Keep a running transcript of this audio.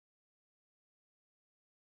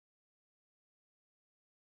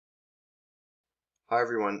Hi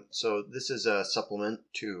everyone. So this is a supplement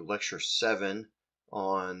to lecture 7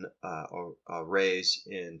 on arrays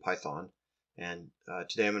in Python, and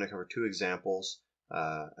today I'm going to cover two examples.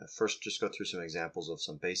 First, just go through some examples of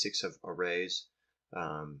some basics of arrays,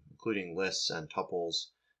 including lists and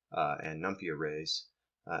tuples and Numpy arrays,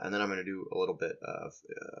 and then I'm going to do a little bit of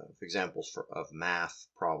examples of math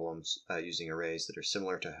problems using arrays that are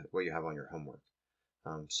similar to what you have on your homework.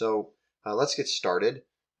 Let's get started.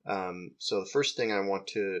 So the first thing I want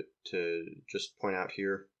to just point out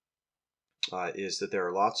here is that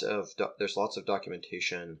there's lots of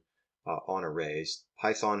documentation on arrays.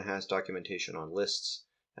 Python has documentation on lists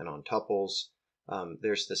and on tuples.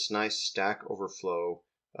 There's this nice Stack Overflow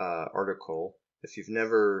article. If you've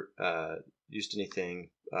never used anything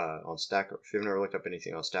on if you've never looked up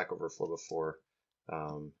anything on Stack Overflow before,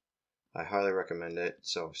 I highly recommend it.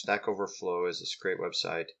 So Stack Overflow is this great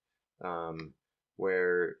website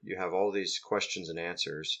where you have all these questions and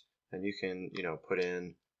answers, and you can, put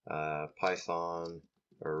in Python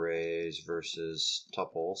arrays versus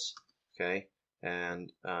tuples, okay?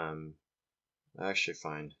 And I actually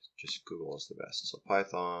find just Google is the best. So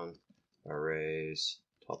Python arrays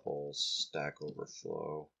tuples Stack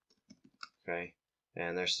Overflow, okay?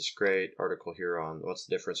 And there's this great article here on what's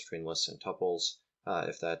the difference between lists and tuples,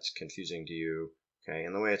 if that's confusing to you, okay?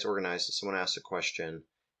 And the way it's organized is someone asks a question,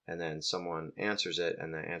 and then someone answers it,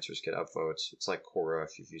 and the answers get upvotes. It's like Quora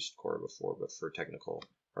if you've used Quora before, but for technical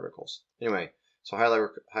articles. Anyway, so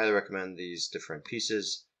highly recommend these different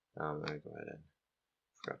pieces. Let me go ahead and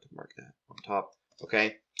forgot to mark that on top.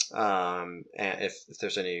 Okay, and if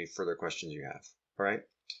there's any further questions you have. All right.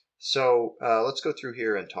 So let's go through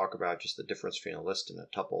here and talk about just the difference between a list and a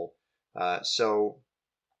tuple.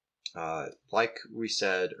 Like we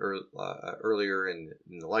said earlier in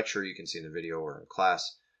the lecture, you can see in the video or in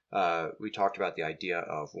class, we talked about the idea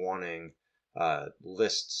of wanting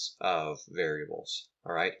lists of variables,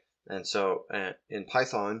 all right? And so in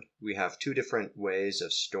Python, we have two different ways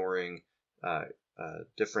of storing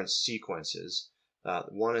different sequences.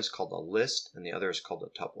 One is called a list, and the other is called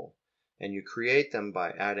a tuple. And you create them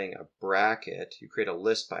by adding a bracket. You create a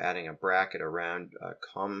list by adding a bracket around a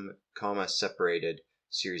comma-separated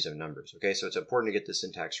series of numbers. Okay, so it's important to get the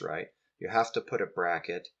syntax right. You have to put a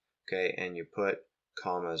bracket, okay, and you put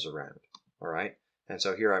commas around, all right? And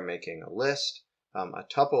so here I'm making a list. A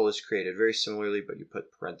tuple is created very similarly, but you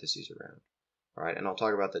put parentheses around, all right? And I'll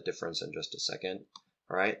talk about the difference in just a second,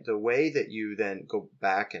 all right? The way that you then go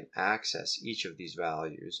back and access each of these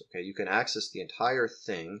values, okay, you can access the entire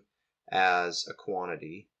thing as a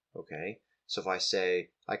quantity, okay? So if I say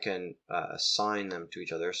I can assign them to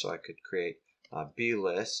each other, so I could create B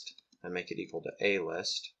list and make it equal to A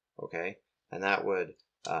list, okay? And that would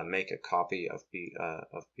make a copy of B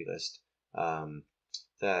list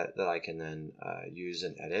that I can then use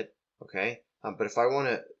and edit, okay? But if I want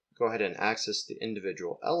to go ahead and access the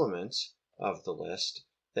individual elements of the list,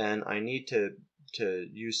 then I need to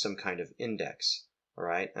use some kind of index, all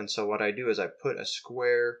right? And so what I do is I put a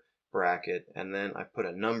square bracket and then I put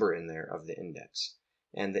a number in there of the index.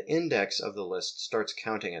 And the index of the list starts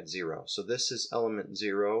counting at 0. So this is element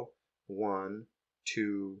 0, 1,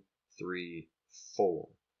 2, 3, 4.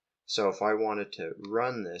 So if I wanted to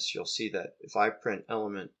run this, you'll see that if I print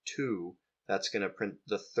element 2, that's going to print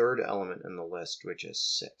the third element in the list, which is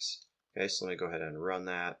 6. Okay, so let me go ahead and run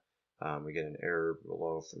that. We get an error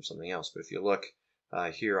below from something else. But if you look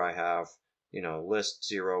here, I have, list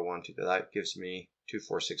 0, 1, 2. That gives me 2,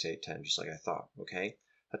 4, 6, 8, 10, just like I thought. Okay.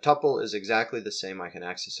 A tuple is exactly the same. I can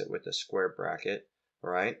access it with a square bracket, all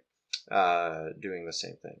right, doing the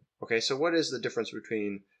same thing. Okay, so what is the difference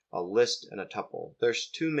between a list and a tuple? There's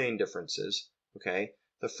two main differences, okay?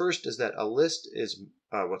 The first is that a list is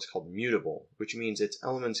what's called mutable, which means its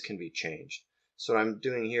elements can be changed. So what I'm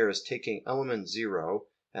doing here is taking element 0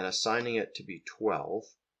 and assigning it to be 12,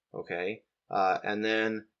 okay, and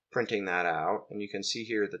then printing that out. And you can see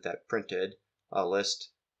here that printed a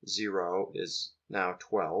list 0 is now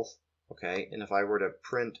 12, okay? And if I were to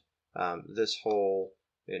print this whole,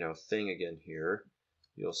 thing again here,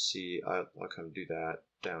 you'll see, I'll come do that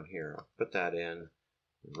down here. I'll put that in,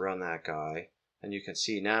 run that guy, and you can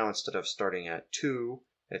see now instead of starting at 2,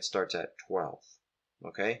 it starts at 12,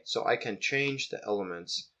 okay? So I can change the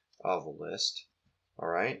elements of a list, all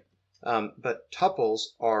right? But tuples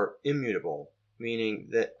are immutable, meaning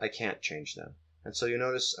that I can't change them. And so you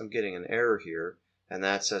notice I'm getting an error here, and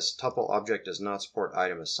that says tuple object does not support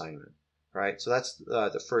item assignment, right? So that's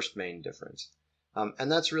the first main difference.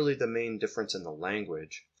 And that's really the main difference in the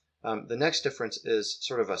language. The next difference is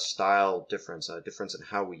sort of a style difference, a difference in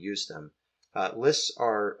how we use them. Lists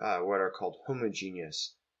are what are called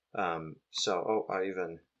homogeneous. So, I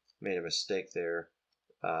even made a mistake there.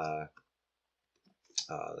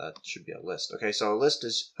 That should be a list. Okay, so a list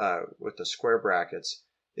is, with the square brackets,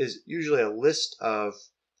 is usually a list of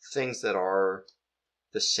things that are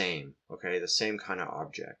the same, okay, the same kind of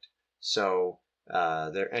object. So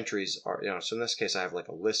their entries are, so in this case I have like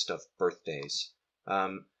a list of birthdays.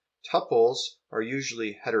 Tuples are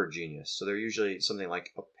usually heterogeneous, so they're usually something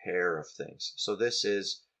like a pair of things. So this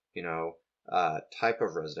is, type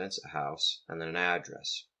of residence, a house, and then an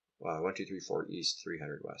address. 1234 East,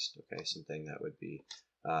 300 West. Okay, something that would be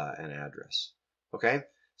an address. Okay,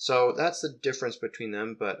 so that's the difference between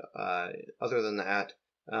them. But other than that,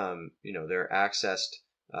 they're accessed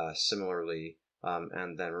similarly,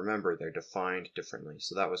 and then remember they're defined differently.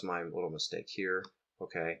 So that was my little mistake here.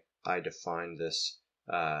 Okay, I defined this.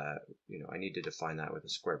 I need to define that with a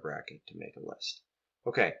square bracket to make a list.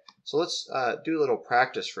 Okay, so let's do a little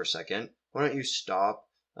practice for a second. Why don't you stop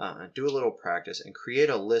and do a little practice and create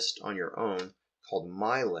a list on your own called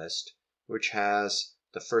MyList, which has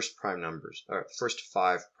the first prime numbers, or first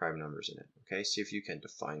 5 prime numbers in it. Okay, see if you can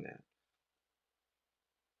define that.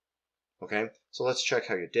 Okay, so let's check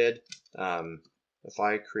how you did. If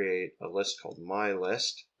I create a list called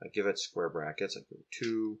MyList, I give it square brackets. I go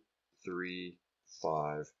 2, 3,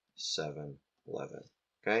 5, 7, 11.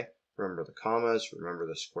 Okay, remember the commas, remember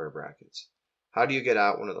the square brackets. How do you get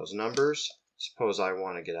out one of those numbers? Suppose I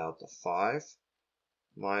want to get out the 5.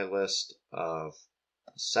 My list of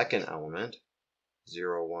the second element,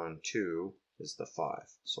 0, 1, 2, is the 5.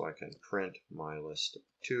 So I can print my list of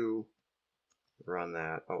 2, run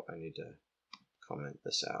that. Oh, I need to comment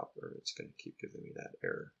this out or it's going to keep giving me that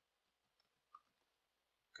error.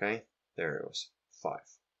 Okay, there it was, 5.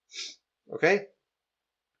 Okay,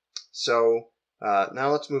 so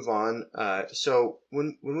now let's move on. So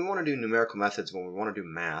when we want to do numerical methods, when we want to do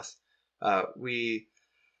math,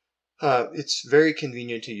 it's very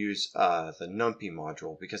convenient to use the Numpy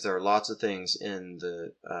module because there are lots of things in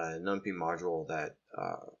the Numpy module that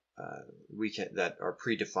that are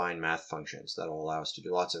predefined math functions that will allow us to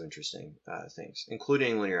do lots of interesting things,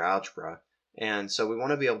 including linear algebra. And so we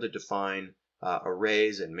want to be able to define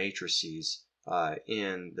arrays and matrices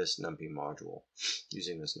in this Numpy module,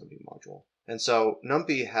 using this Numpy module. And so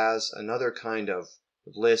Numpy has another kind of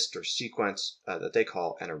list or sequence that they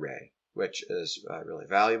call an array, which is really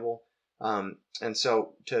valuable. And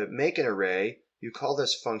so to make an array, you call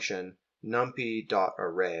this function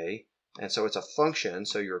numpy.array. And so it's a function,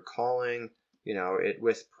 so you're calling, it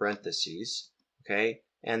with parentheses, okay?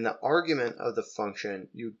 And the argument of the function,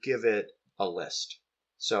 you give it a list.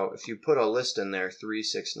 So if you put a list in there, 3,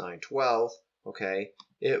 6, 9, 12, okay,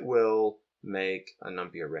 it will make a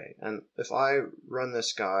Numpy array. And if I run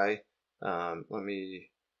this guy, let me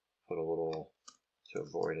put a little, to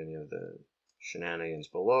avoid any of the shenanigans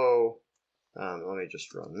below, let me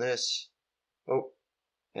just run this. Oh,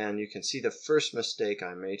 and you can see the first mistake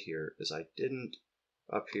I made here is I didn't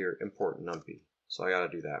up here import Numpy. So I got to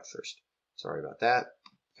do that first. Sorry about that.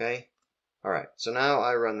 Okay. All right. So now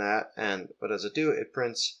I run that, and what does it do? It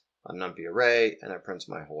prints a Numpy array, and it prints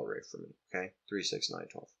my whole array for me. Okay. 3, 6, 9,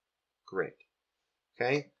 12. Great.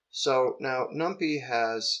 Okay. So now Numpy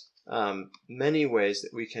has many ways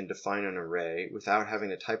that we can define an array without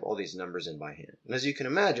having to type all these numbers in by hand. And as you can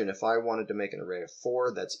imagine, if I wanted to make an array of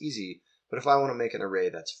 4, that's easy. But if I want to make an array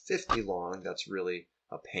that's 50 long, that's really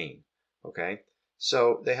a pain. Okay?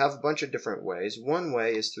 So they have a bunch of different ways. One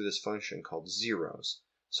way is through this function called zeros.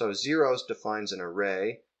 So zeros defines an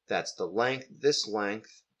array that's the length, this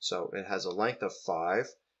length. So it has a length of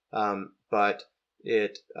 5, but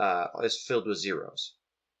it is filled with zeros.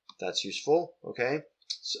 That's useful. Okay?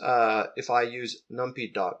 If I use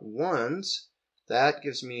numpy.ones, that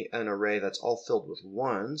gives me an array that's all filled with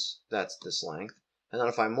 1s. That's this length. And then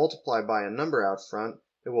if I multiply by a number out front,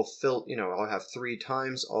 it will fill, I'll have 3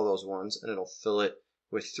 times all those 1s, and it'll fill it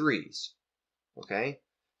with 3s. Okay?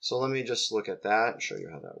 So let me just look at that and show you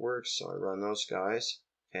how that works. So I run those guys,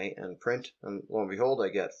 okay, and print, and lo and behold, I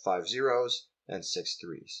get 5 zeros and 6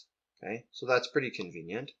 3s. Okay? So that's pretty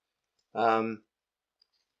convenient.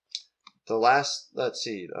 The last, let's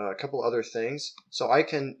see, a couple other things. So I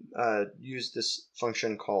can use this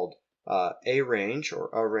function called arange or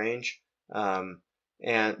arrange,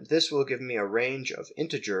 and this will give me a range of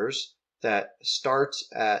integers that starts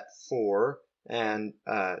at 4 and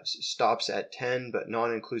stops at 10, but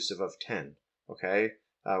non-inclusive of 10, okay,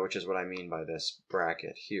 which is what I mean by this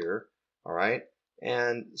bracket here, all right?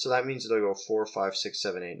 And so that means it'll go 4, 5, 6,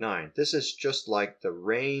 7, 8, 9. This is just like the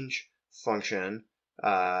range function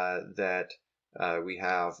that we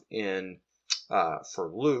have in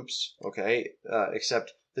for loops, okay,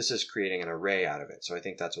 except this is creating an array out of it. So I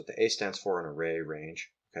think that's what the A stands for, an array range.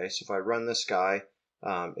 Okay, so if I run this guy,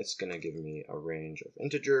 it's going to give me a range of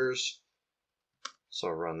integers. So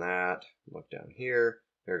I'll run that, look down here,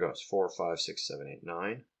 there it goes, 4, 5, 6, 7, 8,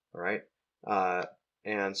 9, all right?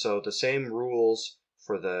 And so the same rules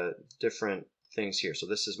for the different things here. So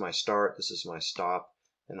this is my start, this is my stop,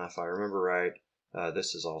 and if I remember right,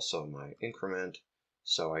 this is also my increment,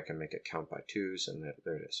 so I can make it count by 2s, and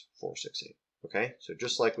there it is, 4, 6, 8. Okay, so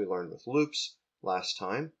just like we learned with loops last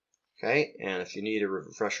time. Okay, and if you need a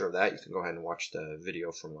refresher of that, you can go ahead and watch the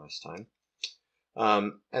video from last time.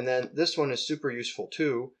 And then this one is super useful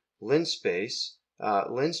too, linspace.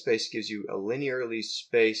 Linspace gives you a linearly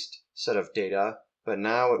spaced set of data, but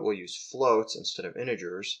now it will use floats instead of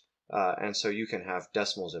integers, and so you can have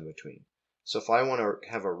decimals in between. So if I want to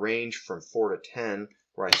have a range from 4 to 10,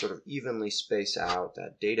 where I sort of evenly space out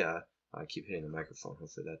that data, I keep hitting the microphone,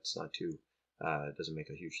 hopefully that's not too, it doesn't make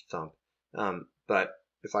a huge thump. But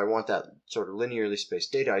if I want that sort of linearly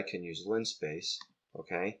spaced data, I can use linspace,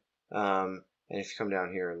 okay? And if you come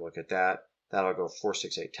down here and look at that, that'll go 4,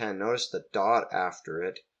 6, 8, 10. Notice the dot after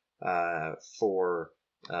it for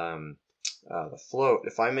the float.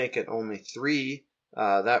 If I make it only 3,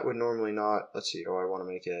 that would normally not, let's see, I want to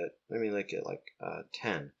make it, let me make it like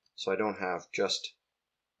 10. So I don't have just,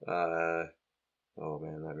 oh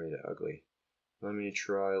man, that made it ugly. Let me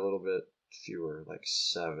try a little bit fewer, like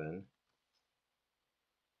 7.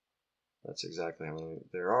 That's exactly how many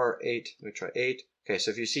there are. 8. Let me try 8. Okay,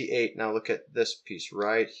 so if you see 8, now look at this piece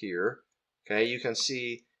right here. Okay, you can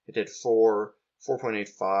see it did 4,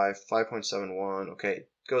 4.85, 5.71. Okay, it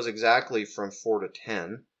goes exactly from 4 to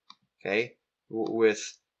 10. Okay,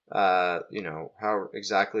 with you know, how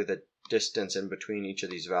exactly the distance in between each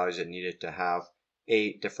of these values it needed to have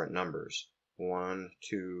 8 different numbers. 1,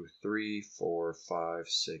 2, 3, 4, 5,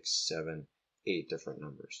 6, 7, 8 different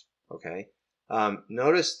numbers. Okay.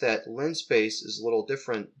 Notice that linspace is a little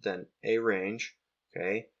different than arange.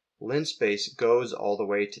 Okay, linspace goes all the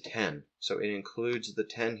way to 10, so it includes the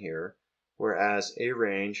 10 here, whereas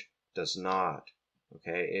arange does not.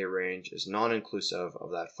 Okay, arange is non-inclusive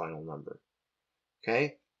of that final number.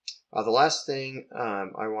 Okay, the last thing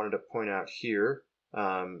I wanted to point out here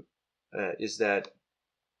is that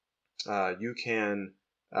you can.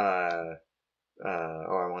 I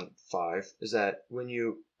want 5. Is that when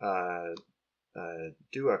you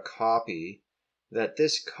do a copy, that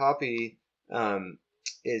this copy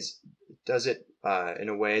does it in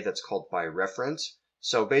a way that's called by reference.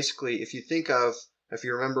 So basically, if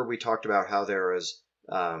you remember, we talked about how there is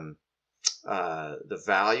the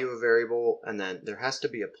value of a variable, and then there has to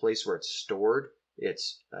be a place where it's stored.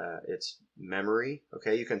 It's memory.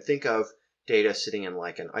 Okay, you can think of data sitting in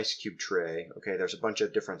like an ice cube tray. Okay, there's a bunch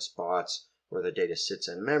of different spots where the data sits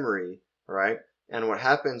in memory. All right. And what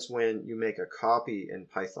happens when you make a copy in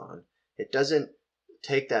Python, it doesn't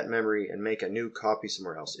take that memory and make a new copy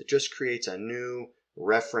somewhere else. It just creates a new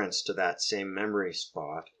reference to that same memory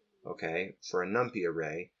spot, okay, for a Numpy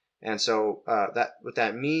array. And so what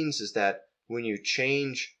that means is that when you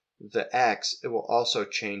change the X, it will also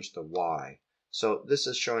change the Y. So this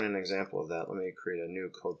is showing an example of that. Let me create a new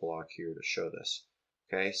code block here to show this.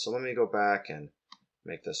 Okay, so let me go back and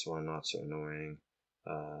make this one not so annoying.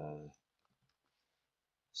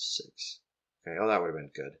 6. Okay, oh, that would have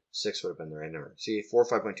been good. 6 would have been the right number. See, 4,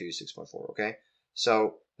 5.2, 6.4, okay?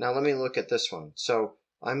 So now let me look at this one. So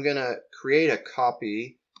I'm going to create a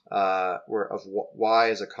copy of y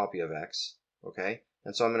is a copy of x, okay?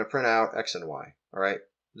 And so I'm going to print out x and y, all right?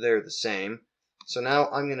 They're the same. So now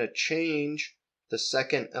I'm going to change the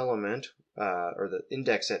second element, or the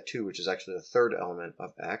index at 2, which is actually the third element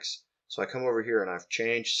of x. So I come over here and I've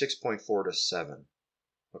changed 6.4 to 7,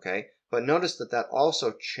 okay? But notice that that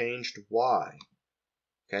also changed y.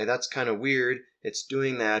 Okay, that's kind of weird. It's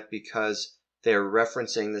doing that because they're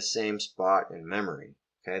referencing the same spot in memory.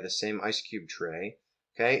 Okay, the same ice cube tray.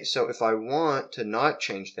 Okay, so if I want to not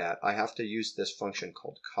change that, I have to use this function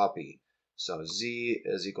called copy. So z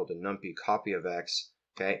is equal to numpy copy of x.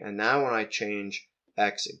 Okay, and now when I change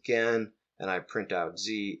x again and I print out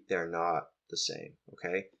z, they're not the same.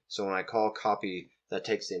 Okay, so when I call copy, that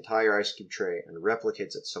takes the entire ice cube tray and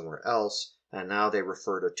replicates it somewhere else, and now they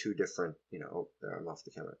refer to 2 different, I'm off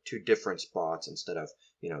the camera, 2 different spots instead of,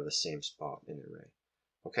 the same spot in the array.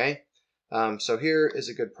 Okay, so here is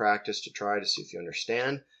a good practice to try to see if you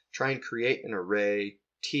understand. Try and create an array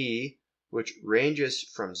T which ranges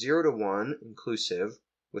from 0 to 1 inclusive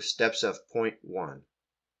with steps of 0.1.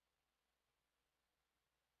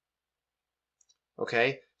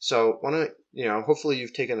 Okay, so hopefully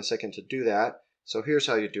you've taken a second to do that. So here's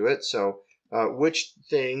how you do it. So which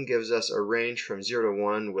thing gives us a range from 0 to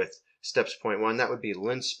 1 with steps 0.1? That would be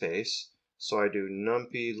linspace. So I do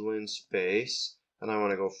numpy linspace, and I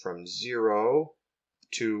want to go from 0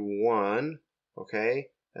 to 1, okay?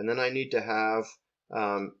 And then I need to have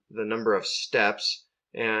the number of steps,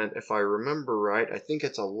 and if I remember right, I think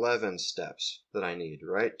it's 11 steps that I need,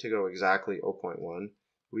 right, to go exactly 0.1.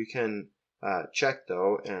 We can check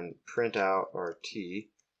though and print out our t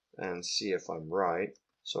and see if I'm right.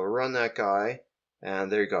 So run that guy,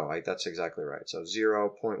 and there you go. That's exactly right. So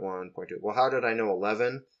 0, 0.1, 0.2. Well, how did I know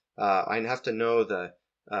 11? I have to know the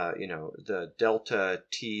the delta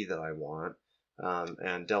t that I want,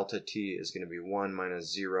 and delta t is going to be 1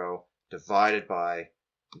 minus 0 divided by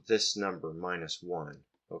this number minus 1.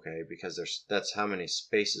 Okay, because that's how many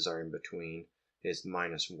spaces are in between is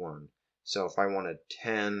minus 1. So if I wanted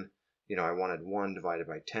 10, I wanted 1 divided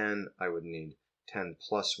by 10, I would need 10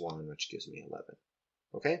 plus 1, which gives me 11.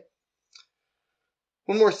 Okay?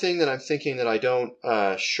 One more thing that I'm thinking that I don't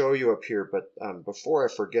show you up here, but before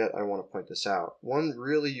I forget, I want to point this out. One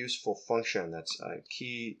really useful function that's a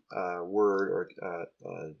key word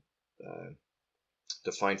or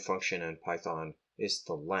defined function in Python is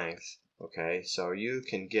the length. Okay, so you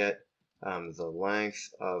can get the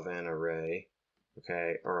length of an array,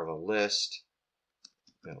 okay, or of a list,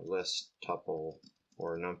 list, tuple,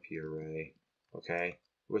 or numpy array, okay,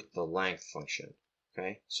 with the length function.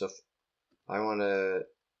 Okay, so if I want to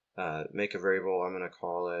make a variable, I'm going to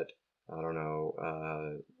call it, I don't know,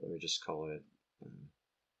 let me just call it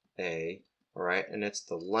A, all right, and it's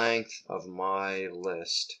the length of my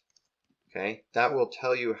list. Okay, that will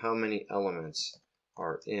tell you how many elements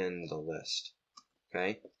are in the list.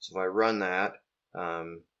 Okay, so if I run that,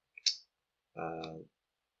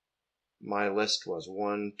 my list was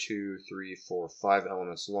 1, 2, 3, 4, 5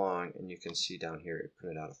 elements long, and you can see down here it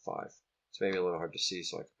printed out a 5. It's maybe a little hard to see,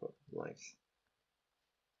 so I can put length.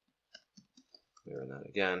 Let me run that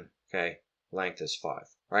again. Okay, length is 5. All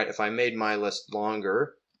right, if I made my list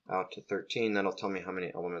longer, out to 13, that'll tell me how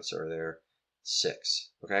many elements are there.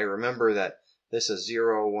 6. Okay, remember that this is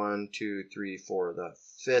 0, 1, 2, 3, 4, the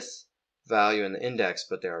 5th value in the index,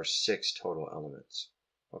 but there are 6 total elements.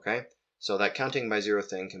 Okay, so that counting by 0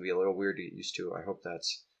 thing can be a little weird to get used to. I hope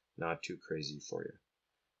that's not too crazy for you.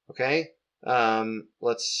 Okay,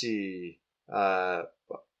 let's see.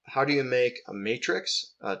 How do you make a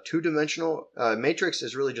matrix? A two-dimensional matrix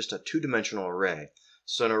is really just a two-dimensional array.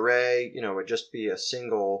 So an array, would just be a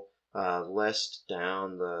single list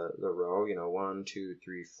down the row, 1, 2,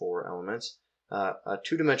 3, 4 elements. A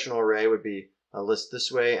two-dimensional array would be a list this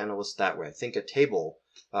way and a list that way. Think a table,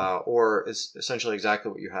 or is essentially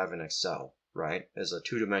exactly what you have in Excel, right? As a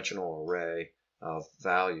two-dimensional array of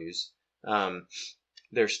values.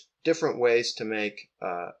 There's different ways to make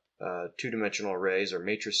two-dimensional arrays or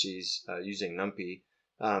matrices using Numpy.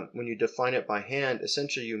 When you define it by hand,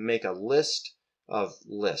 essentially you make a list of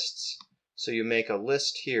lists. So you make a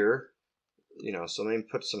list here, so let me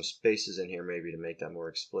put some spaces in here maybe to make that more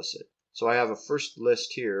explicit. So I have a first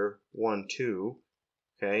list here, 1, 2,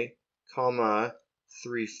 okay, comma,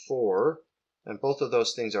 3, 4, and both of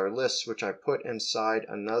those things are lists which I put inside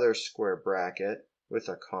another square bracket with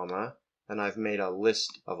a comma, and I've made a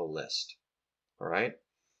list of a list. All right,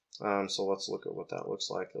 so let's look at what that looks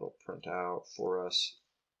like. It'll print out for us.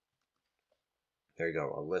 There you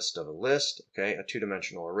go, a list of a list, okay, a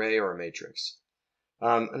two-dimensional array or a matrix.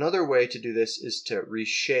 Another way to do this is to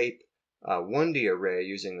reshape a 1D array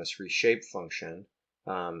using this reshape function,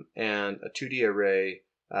 and a 2D array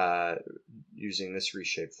using this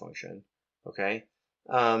reshape function. Okay,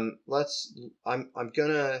 I'm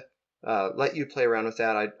gonna let you play around with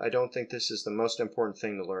that. I don't think this is the most important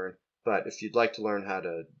thing to learn, but if you'd like to learn how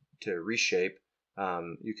to reshape,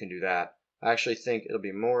 you can do that. I actually think it'll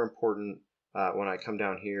be more important when I come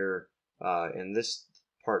down here in this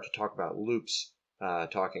part to talk about loops,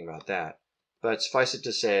 talking about that. But suffice it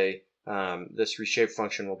to say, this reshape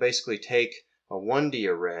function will basically take a 1D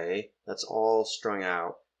array that's all strung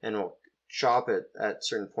out, and we'll chop it at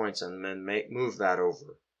certain points and then move that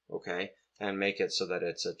over, okay, and make it so that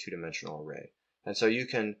it's a two-dimensional array. And so you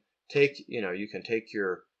can take,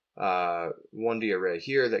 your 1D array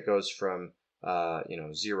here that goes from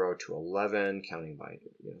 0 to 11, counting by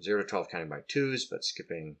 0 to 12, counting by 2s, but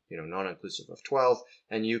skipping non-inclusive of 12,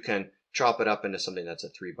 and you can chop it up into something that's a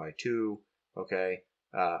 3 by 2, okay,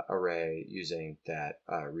 array using that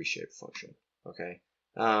reshape function, okay.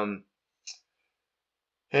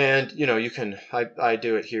 And you can, I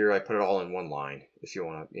do it here, I put it all in one line. If you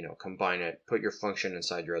want to combine it, put your function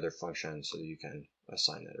inside your other function so that you can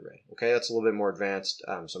assign that array. Okay, that's a little bit more advanced,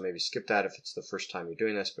 so maybe skip that if it's the first time you're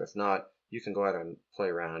doing this, but if not, you can go ahead and play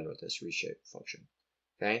around with this reshape function.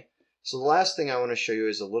 Okay, so the last thing I want to show you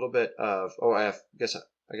is a little bit of, I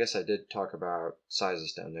guess I did talk about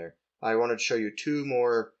sizes down there. I wanted to show you two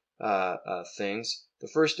more things. The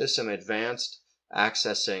first is some advanced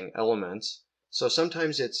accessing elements. So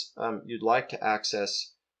sometimes it's you'd like to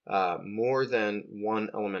access more than one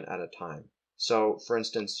element at a time. So for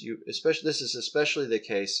instance, this is especially the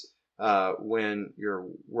case when you're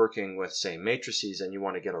working with, say, matrices and you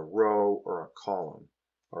want to get a row or a column.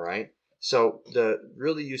 All right. So the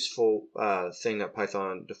really useful thing that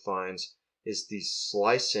Python defines is these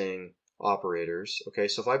slicing operators. Okay,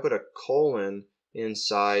 so if I put a colon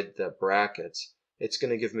inside the brackets, it's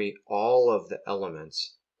going to give me all of the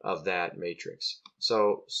elements of that matrix.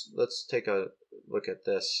 So let's take a look at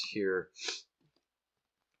this here.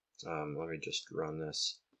 Let me just run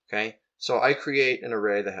this. Okay, so I create an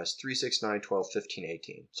array that has 3, 6, 9, 12, 15,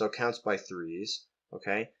 18. So it counts by threes.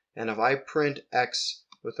 Okay, and if I print x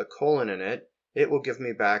with a colon in it, it will give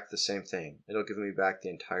me back the same thing. It'll give me back the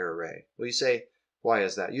entire array. Well, you say, why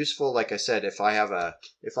is that useful? Like I said, if I have a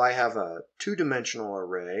two-dimensional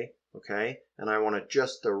array, okay, and I want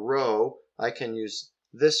just the row, I can use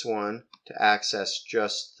this one to access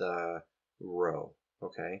just the row.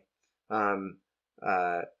 Okay, and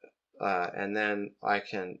then I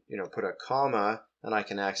can, put a comma, and I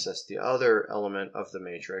can access the other element of the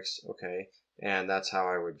matrix. Okay, and that's how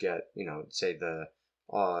I would get, say the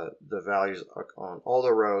values on all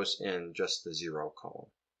the rows in just the 0 column.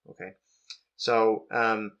 Okay, so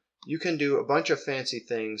you can do a bunch of fancy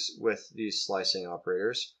things with these slicing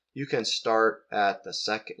operators. You can start at the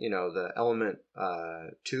second, the element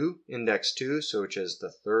 2, index 2, so which is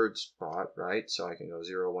the third spot, right? So I can go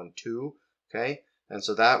 0, 1, 2, okay? And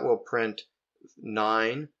so that will print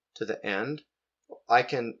 9 to the end. I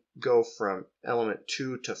can go from element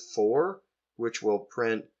 2 to 4, which will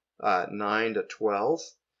print 9 to 12.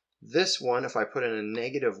 This one, if I put in a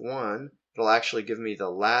 -1, it'll actually give me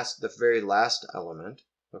the very last element,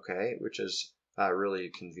 okay, which is really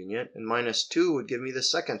convenient. And -2 would give me the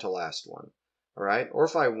second to last one, all right? Or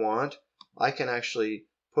if I want, I can actually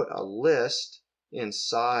put a list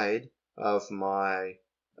inside of my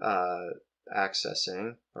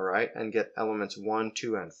accessing, all right, and get elements 1,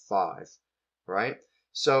 2, and 5, right?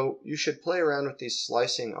 So you should play around with these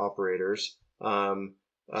slicing operators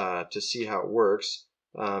to see how it works.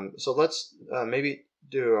 So let's maybe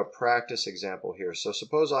do a practice example here. So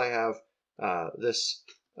suppose I have this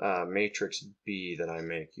matrix B that I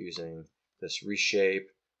make using this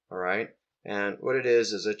reshape, all right? And what it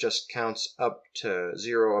is it just counts up to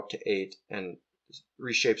 0 up to 8 and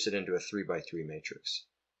reshapes it into a 3 by 3 matrix,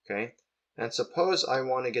 okay? And suppose I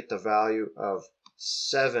want to get the value of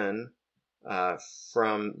 7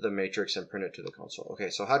 from the matrix and print it to the console. Okay,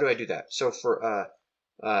 so how do I do that? So for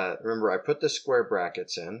remember, I put the square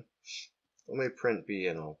brackets in. Let me print B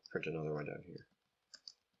and I'll print another one down here.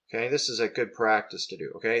 Okay, this is a good practice to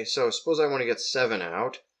do. Okay, so suppose I want to get 7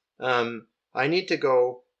 out. I need to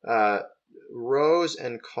go rows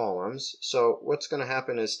and columns. So what's going to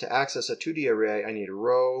happen is to access a 2D array, I need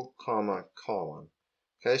row, comma, column.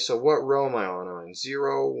 Okay, so what row am I on? I'm on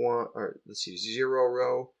 0, 1, or let's see, 0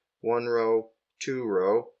 row, 1 row, 2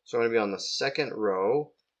 row. So I'm going to be on the second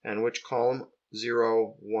row. And which column?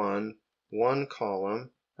 0, 1, 1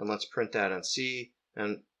 column. And let's print that in C,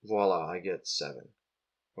 and voila, I get 7.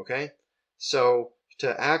 Okay, so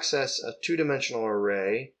to access a two-dimensional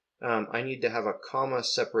array, I need to have a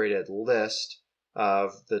comma-separated list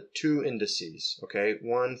of the two indices, okay,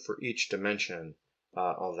 one for each dimension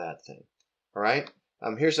of that thing. All right,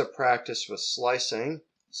 here's a practice with slicing.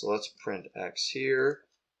 So let's print X here,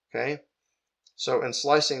 okay. So in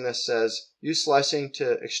slicing, this says, use slicing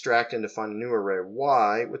to extract and define a new array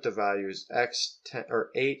Y with the values X, 10, or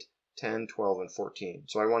 8, 10, 12, and 14.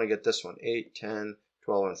 So I want to get this one, 8, 10,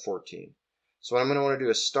 12, and 14. So what I'm going to want to do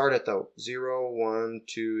is start at the 0, 1,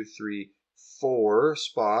 2, 3, 4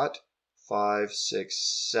 spot, 5, 6,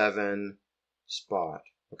 7 spot.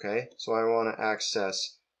 Okay, so I want to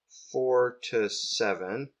access 4 to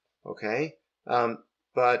 7. Okay,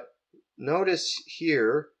 but notice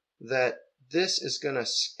here that this is going to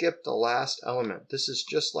skip the last element. This is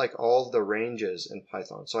just like all the ranges in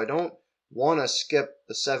Python. So I don't want to skip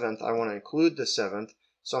the 7th. I want to include the 7th.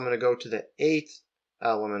 So I'm going to go to the 8th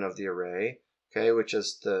element of the array, okay, which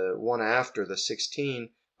is the one after the 16,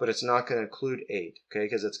 but it's not going to include 8, okay,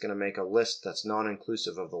 because it's going to make a list that's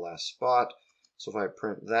non-inclusive of the last spot. So if I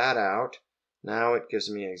print that out, now it gives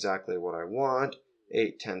me exactly what I want,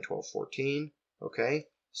 8, 10, 12, 14, okay.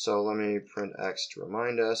 So let me print X to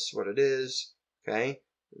remind us what it is, okay,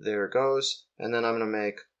 there it goes, and then I'm going to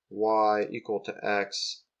make Y equal to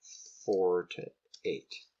X 4 to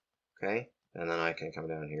 8. Okay, and then I can come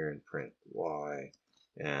down here and print y,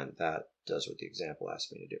 and that does what the example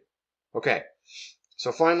asked me to do. Okay,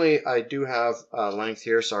 so finally I do have length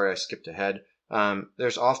here. Sorry, I skipped ahead.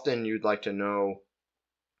 There's often you'd like to know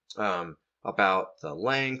about the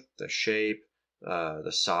length, the shape,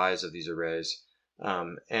 the size of these arrays,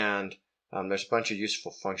 and there's a bunch of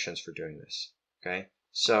useful functions for doing this. Okay,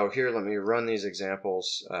 so here let me run these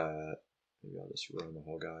examples. Maybe I'll just run the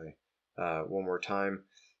whole guy one more time.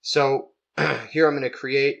 So here I'm going to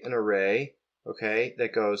create an array, okay,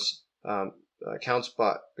 that goes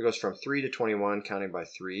it goes from 3 to 21, counting by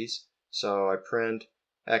threes. So I print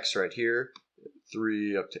x right here,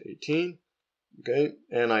 3 up to 18. Okay,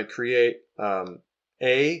 and I create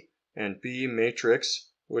A and B matrix,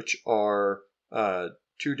 which are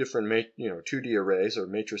two different 2D arrays or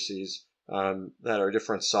matrices that are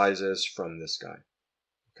different sizes from this guy.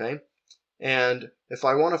 Okay, and if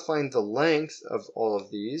I want to find the length of all of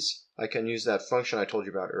these, I can use that function I told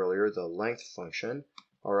you about earlier, the length function.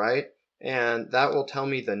 All right, and that will tell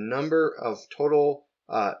me the number of total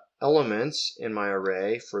elements in my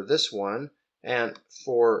array for this one. And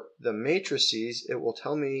for the matrices, it will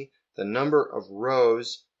tell me the number of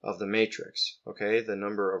rows of the matrix, okay, the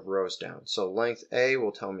number of rows down. So length A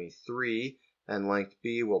will tell me 3, and length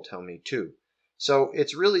B will tell me 2. So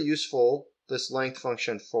it's really useful, this length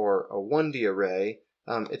function, for a 1D array.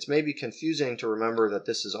 It's maybe confusing to remember that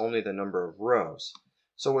this is only the number of rows.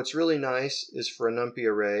 So what's really nice is for a Numpy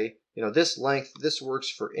array, this length, this works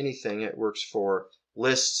for anything. It works for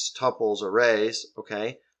lists, tuples, arrays,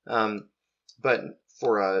 okay? But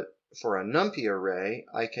for a Numpy array,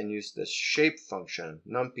 I can use this shape function,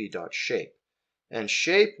 numpy.shape. And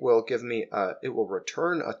shape will give me, it will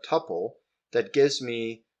return a tuple that gives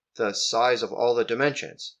me the size of all the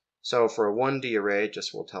dimensions. So for a 1D array, it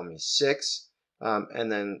just will tell me 6.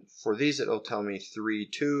 And then for these, it will tell me 3,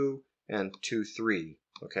 2, and 2, 3.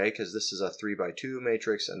 Okay, because this is a 3 by 2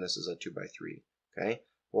 matrix, and this is a 2 by 3. Okay,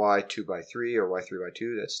 y 2 by 3 or y 3 by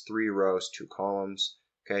 2, that's 3 rows, 2 columns.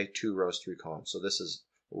 Okay, 2 rows, 3 columns. So this is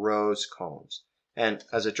rows, columns. And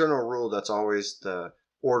as a general rule, that's always the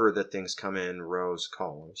order that things come in, rows,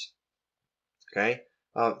 columns. Okay,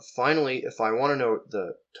 finally, if I want to know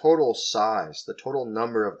the total size, the total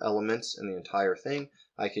number of elements in the entire thing,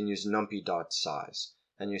 I can use numpy.size.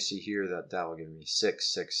 And you see here that that will give me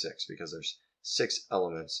 6, 6, 6, because there's 6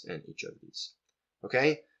 elements in each of these.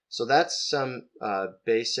 Okay, so that's some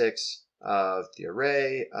basics of the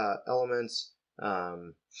array elements.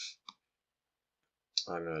 I'm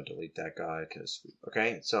going to delete that guy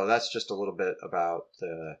okay, so that's just a little bit about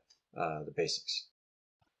the basics.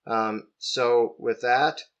 So with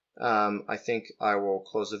that, I think I will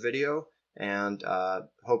close the video and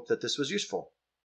hope that this was useful.